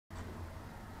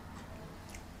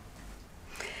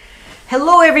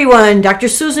Hello everyone, Dr.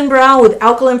 Susan Brown with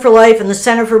Alkaline for Life and the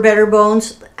Center for Better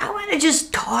Bones. I want to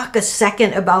just talk a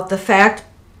second about the fact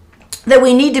that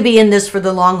we need to be in this for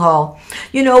the long haul.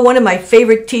 You know, one of my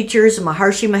favorite teachers,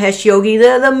 Maharishi Mahesh Yogi,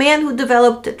 the man who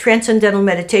developed transcendental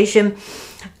meditation,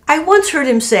 I once heard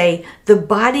him say, the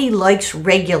body likes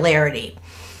regularity.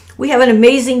 We have an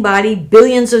amazing body,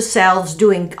 billions of cells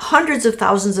doing hundreds of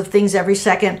thousands of things every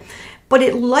second, but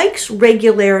it likes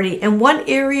regularity. And one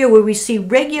area where we see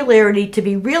regularity to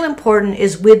be real important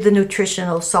is with the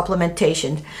nutritional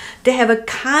supplementation, to have a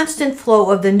constant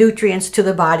flow of the nutrients to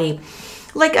the body.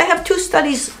 Like I have two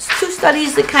studies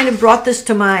that kind of brought this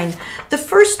to mind. The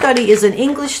first study is an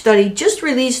English study just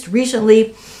released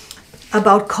recently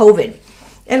about COVID.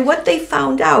 And what they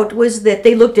found out was that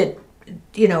they looked at,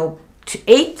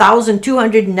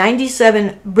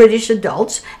 8,297 British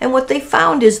adults, and what they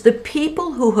found is the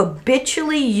people who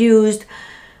habitually used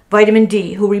vitamin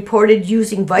D, who reported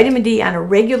using vitamin D on a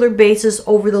regular basis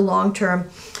over the long term,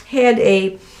 had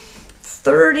a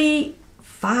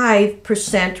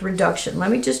 35% reduction.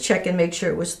 Let me just check and make sure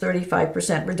it was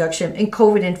 35% reduction in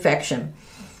COVID infection.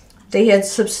 They had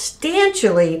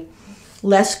substantially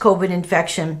less COVID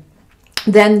infection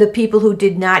than the people who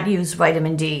did not use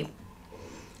vitamin D.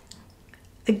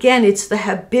 Again, it's the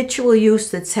habitual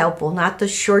use that's helpful, not the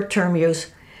short-term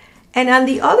use. And on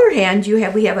the other hand,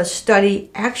 we have a study,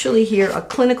 actually here, a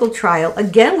clinical trial,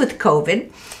 again with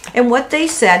COVID. And what they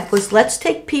said was, let's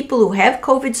take people who have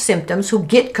COVID symptoms, who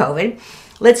get COVID,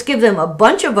 let's give them a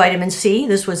bunch of vitamin C,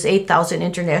 this was 8,000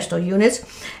 international units,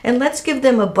 and let's give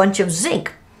them a bunch of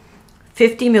zinc,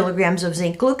 50 milligrams of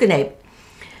zinc gluconate.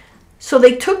 So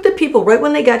they took the people right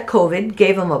when they got COVID,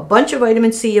 gave them a bunch of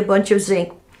vitamin C, a bunch of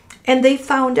zinc, and they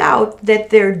found out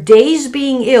that their days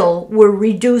being ill were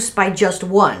reduced by just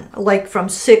one, like from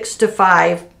 6 to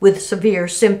 5 with severe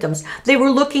symptoms. They were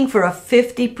looking for a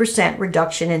 50%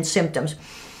 reduction in symptoms.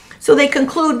 So they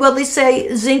conclude, well, they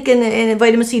say zinc and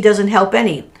vitamin C doesn't help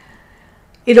any.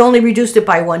 It only reduced it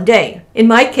by 1 day. In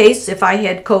my case, if I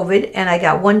had COVID and I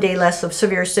got 1 day less of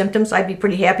severe symptoms, I'd be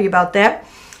pretty happy about that.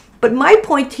 But my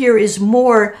point here is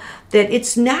more that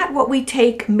it's not what we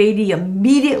take maybe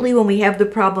immediately when we have the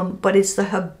problem, but it's the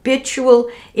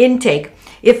habitual intake.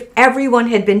 If everyone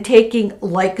had been taking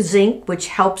like zinc, which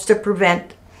helps to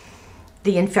prevent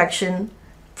the infection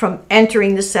from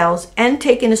entering the cells, and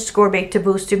taking ascorbate to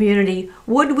boost immunity,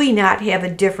 would we not have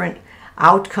a different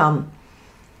outcome?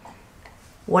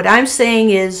 What I'm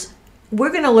saying is,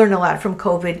 we're going to learn a lot from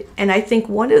COVID, and I think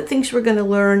one of the things we're going to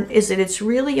learn is that it's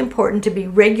really important to be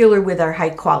regular with our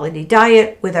high quality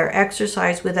diet, with our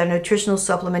exercise, with our nutritional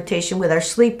supplementation, with our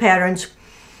sleep patterns.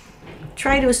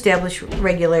 Try to establish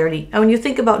regularity. And when you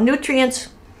think about nutrients,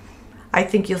 I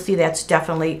think you'll see that's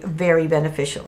definitely very beneficial.